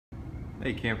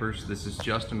Hey campers, this is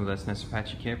Justin with SNS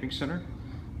Apache Camping Center.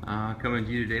 Coming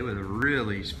to you today with a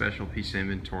really special piece of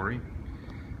inventory.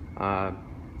 A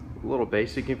little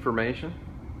basic information.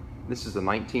 This is a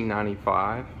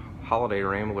 1995 Holiday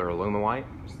Rambler Alumalite.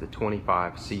 It's the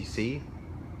 25cc.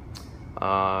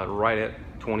 Right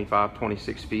at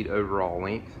 26 feet overall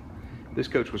length. This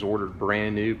coach was ordered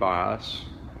brand new by us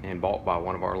and bought by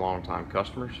one of our longtime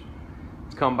customers.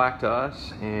 It's come back to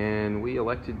us and we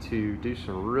elected to do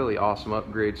some really awesome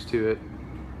upgrades to it.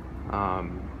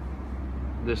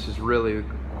 This is really the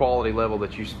quality level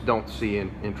that you don't see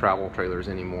in travel trailers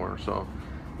anymore. So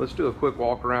let's do a quick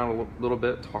walk around a little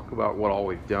bit, talk about what all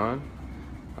we've done.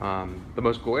 The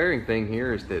most glaring thing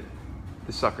here is that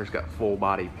this sucker's got full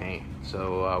body paint.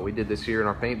 So we did this here in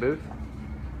our paint booth.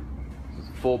 It's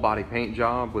a full body paint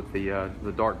job with the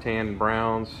dark tan and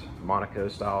browns, Monaco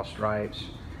style stripes.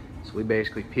 So we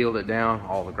basically peeled it down,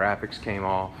 all the graphics came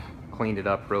off, cleaned it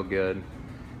up real good,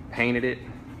 painted it,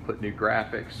 put new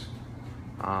graphics,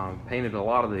 painted a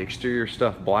lot of the exterior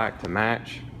stuff black to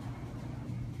match.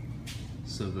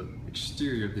 So the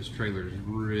exterior of this trailer is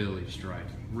really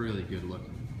striped, really good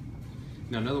looking.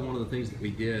 Now another one of the things that we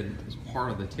did as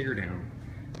part of the teardown,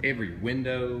 every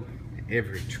window,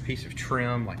 every piece of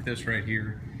trim like this right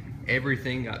here,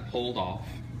 everything got pulled off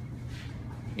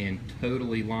and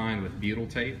totally lined with butyl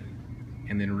tape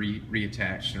and then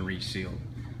reattached and resealed.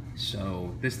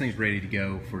 So this thing's ready to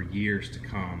go for years to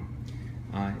come.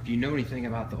 If you know anything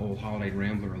about the old Holiday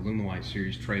Rambler Alumalite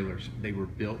series trailers, they were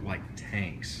built like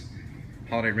tanks.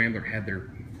 Holiday Rambler had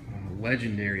their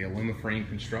legendary aluminum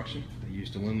construction. They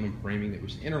used aluminum framing that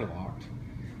was interlocked,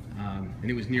 and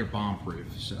it was near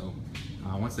bomb-proof. So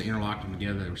once they interlocked them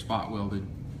together, they were spot welded.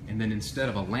 And then instead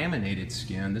of a laminated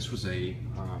skin, this was a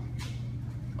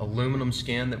aluminum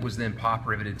skin that was then pop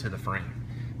riveted to the frame.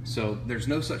 So there's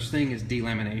no such thing as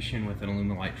delamination with an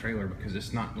Alumalite trailer because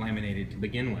it's not laminated to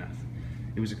begin with.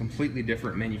 It was a completely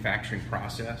different manufacturing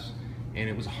process, and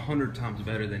it was 100 times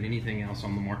better than anything else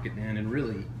on the market then and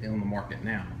really on the market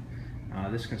now.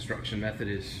 This construction method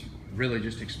is really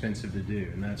just expensive to do,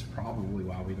 and that's probably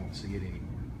why we don't see it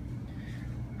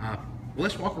anymore.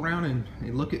 Let's walk around and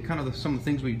look at kind of some of the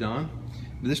things we've done.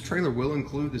 This trailer will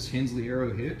include this Hensley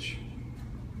Arrow hitch.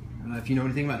 If you know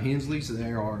anything about Hensleys,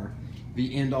 they are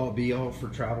the end-all be-all for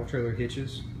travel trailer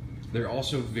hitches. They're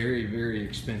also very, very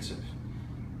expensive.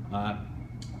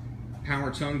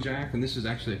 Power tongue jack, and this is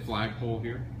actually a flagpole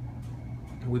here.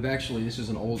 This is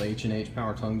an old H&H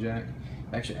power tongue jack.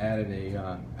 I actually added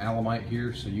a Alumalite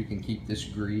here so you can keep this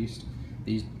greased.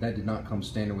 That did not come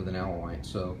standard with an Alumalite,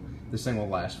 so this thing will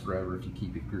last forever if you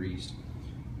keep it greased.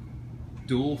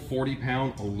 Dual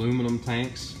 40-pound aluminum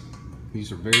tanks.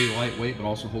 These are very lightweight, but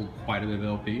also hold quite a bit of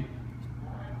LP.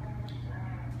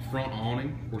 Front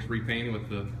awning, of course, repainted with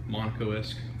the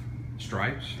Monaco-esque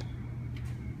stripes.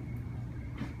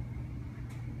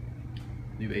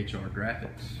 New HR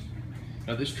graphics.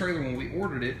 Now this trailer, when we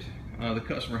ordered it, the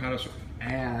customer had us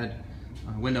add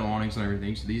window awnings and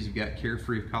everything. So these have got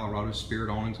Carefree of Colorado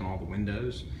Spirit awnings on all the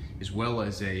windows, as well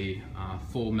as a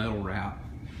full metal wrap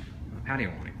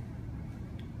patio awning.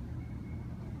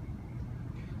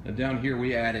 Now down here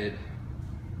we added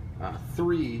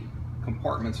 3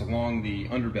 compartments along the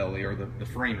underbelly or the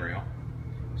frame rail.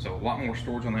 So a lot more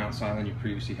storage on the outside than you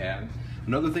previously had.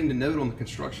 Another thing to note on the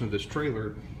construction of this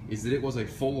trailer is that it was a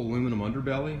full aluminum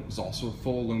underbelly. It was also a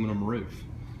full aluminum roof.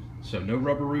 So no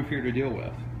rubber roof here to deal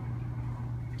with.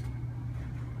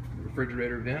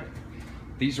 Refrigerator vent.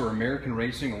 These are American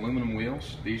Racing aluminum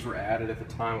wheels. These were added at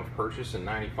the time of purchase in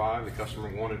 '95. The customer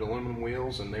wanted aluminum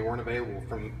wheels and they weren't available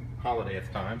from Holiday at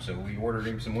the time, so we ordered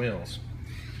him some wheels.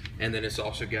 And then it's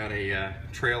also got a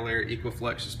Trail Air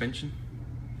EcoFlex suspension.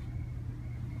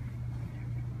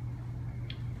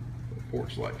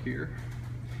 Porch light here.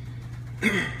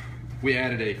 We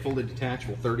added a fully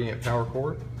detachable 30-amp power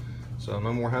cord, so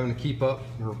no more having to keep up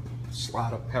or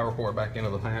slide a power cord back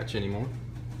into the hatch anymore.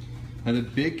 And the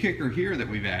big kicker here that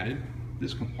we've added,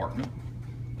 this compartment,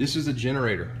 this is a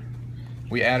generator.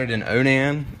 We added an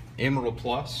Onan Emerald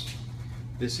Plus.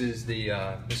 This is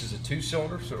a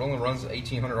 2-cylinder, so it only runs at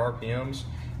 1800 RPMs.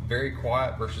 Very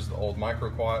quiet versus the old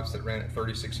micro quiets that ran at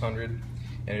 3600, and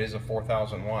it is a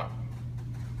 4000 watt.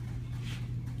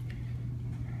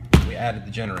 We added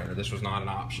the generator. This was not an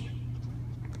option.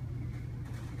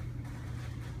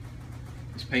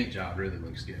 This paint job really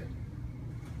looks good.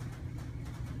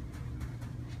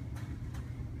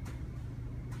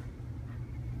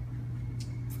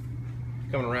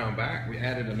 Coming around back, we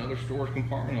added another storage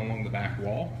compartment along the back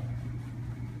wall.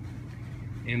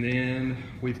 And then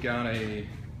we've got a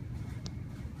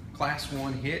Class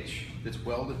 1 hitch that's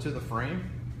welded to the frame.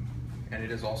 And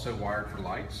it is also wired for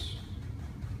lights.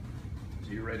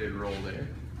 So you're ready to roll there.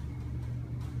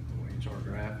 HR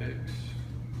graphics,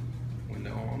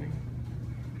 window awning.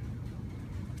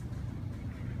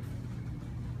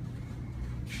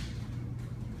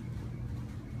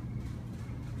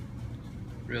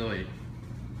 Really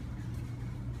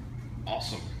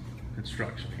awesome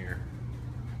construction here.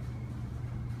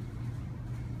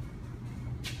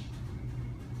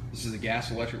 This is a gas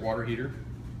electric water heater.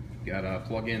 Got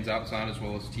plug-ins outside as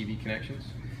well as TV connections.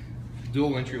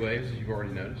 Dual entryways, as you've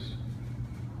already noticed.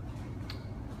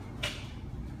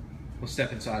 Let's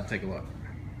step inside and take a look.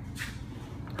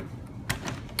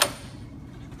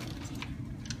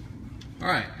 All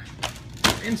right,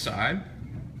 inside,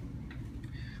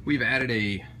 we've added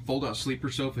a fold-out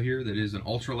sleeper sofa here that is an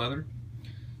ultra leather.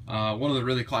 One of the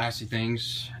really classy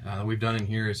things that we've done in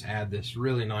here is add this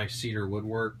really nice cedar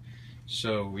woodwork.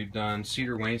 So we've done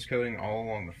cedar wainscoting all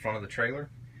along the front of the trailer.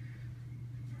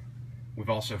 We've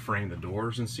also framed the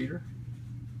doors in cedar.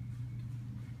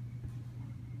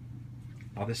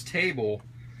 Now this table,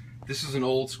 this is an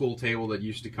old school table that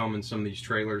used to come in some of these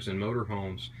trailers and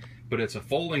motorhomes, but it's a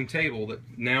folding table that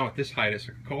now at this height it's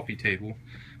a coffee table,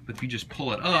 but if you just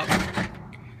pull it up,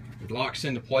 it locks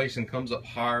into place and comes up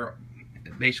higher,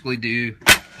 basically do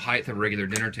the height of a regular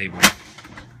dinner table.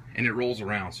 And it rolls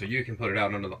around, so you can put it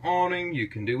out under the awning, you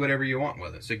can do whatever you want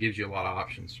with it, so it gives you a lot of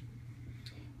options.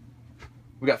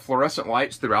 We got fluorescent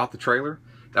lights throughout the trailer.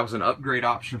 That was an upgrade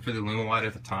option for the Alumalite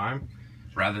at the time,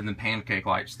 rather than pancake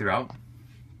lights throughout.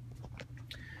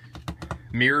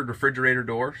 Mirrored refrigerator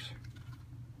doors.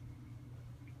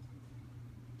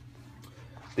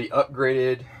 The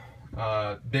upgraded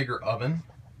bigger oven.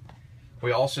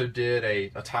 We also did a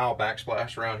tile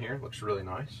backsplash around here, looks really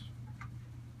nice.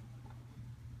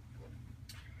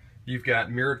 You've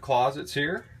got mirrored closets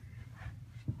here.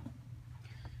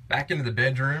 Back into the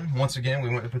bedroom. Once again, we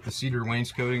went to put the cedar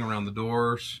wainscoting around the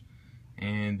doors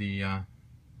and the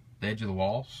edge of the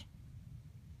walls.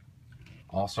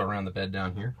 Also around the bed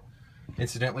down here.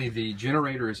 Incidentally, the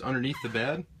generator is underneath the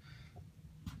bed,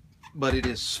 but it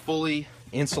is fully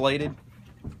insulated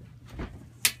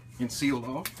and sealed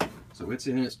off, so it's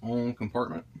in its own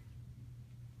compartment.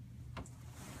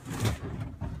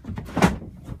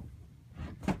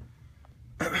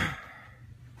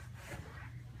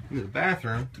 Into the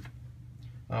bathroom.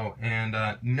 Oh, and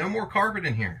no more carpet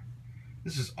in here.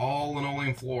 This is all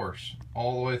linoleum floors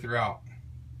all the way throughout.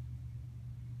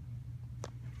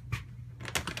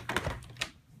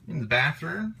 In the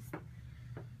bathroom,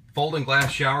 folding glass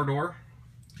shower door,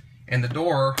 and the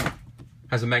door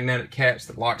has a magnetic catch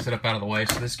that locks it up out of the way,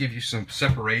 so this gives you some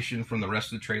separation from the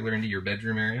rest of the trailer into your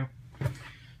bedroom area.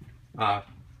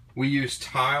 We use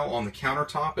tile on the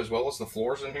countertop as well as the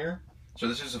floors in here. So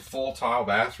this is a full tile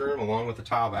bathroom along with the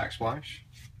tile backsplash.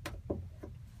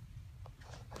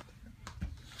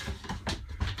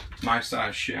 Nice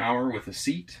size shower with a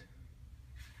seat.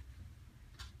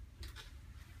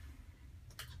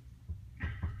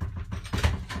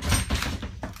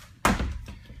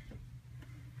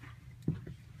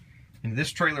 And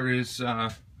this trailer is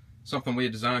something we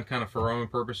had designed kind of for our own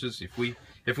purposes. If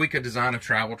we could design a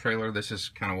travel trailer, this is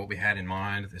kind of what we had in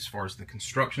mind as far as the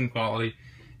construction quality.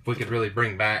 If we could really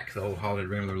bring back the old Holiday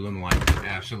Rambler Alumalite, we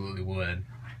absolutely would.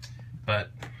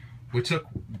 But we took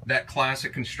that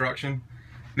classic construction,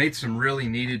 made some really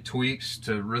needed tweaks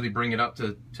to really bring it up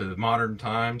to modern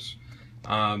times.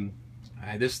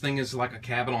 This thing is like a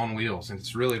cabin on wheels, and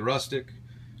it's really rustic,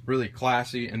 really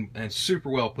classy, and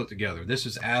super well put together. This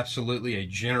is absolutely a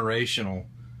generational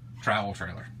travel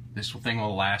trailer. This thing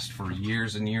will last for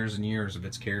years and years and years if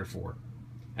it's cared for,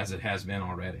 as it has been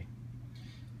already.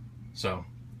 So,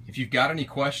 if you've got any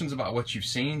questions about what you've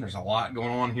seen, there's a lot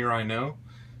going on here, I know.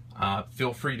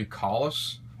 Feel free to call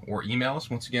us or email us.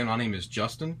 Once again, my name is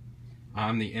Justin.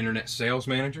 I'm the Internet Sales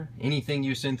Manager. Anything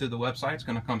you send through the website is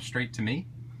going to come straight to me.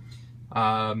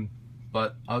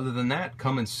 But other than that,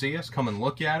 come and see us. Come and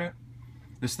look at it.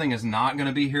 This thing is not going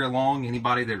to be here long.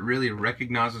 Anybody that really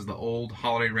recognizes the old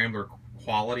Holiday Rambler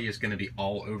quality is going to be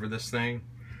all over this thing,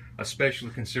 especially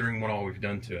considering what all we've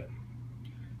done to it.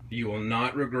 You will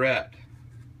not regret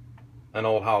an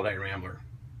old Holiday Rambler,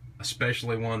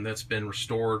 especially one that's been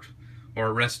restored, or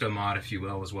a Restomod, if you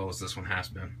will, as well as this one has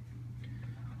been.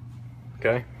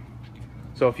 Okay,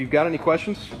 so if you've got any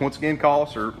questions, once again, call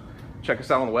us or check us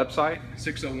out on the website,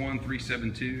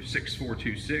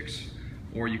 601-372-6426,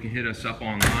 or you can hit us up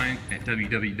online at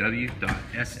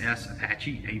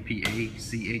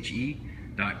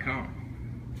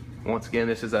www.ssapache.com. Once again,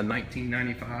 this is a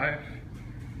 1995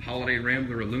 Holiday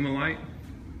Rambler Alumalite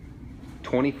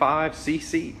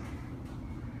 25cc.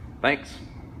 Thanks.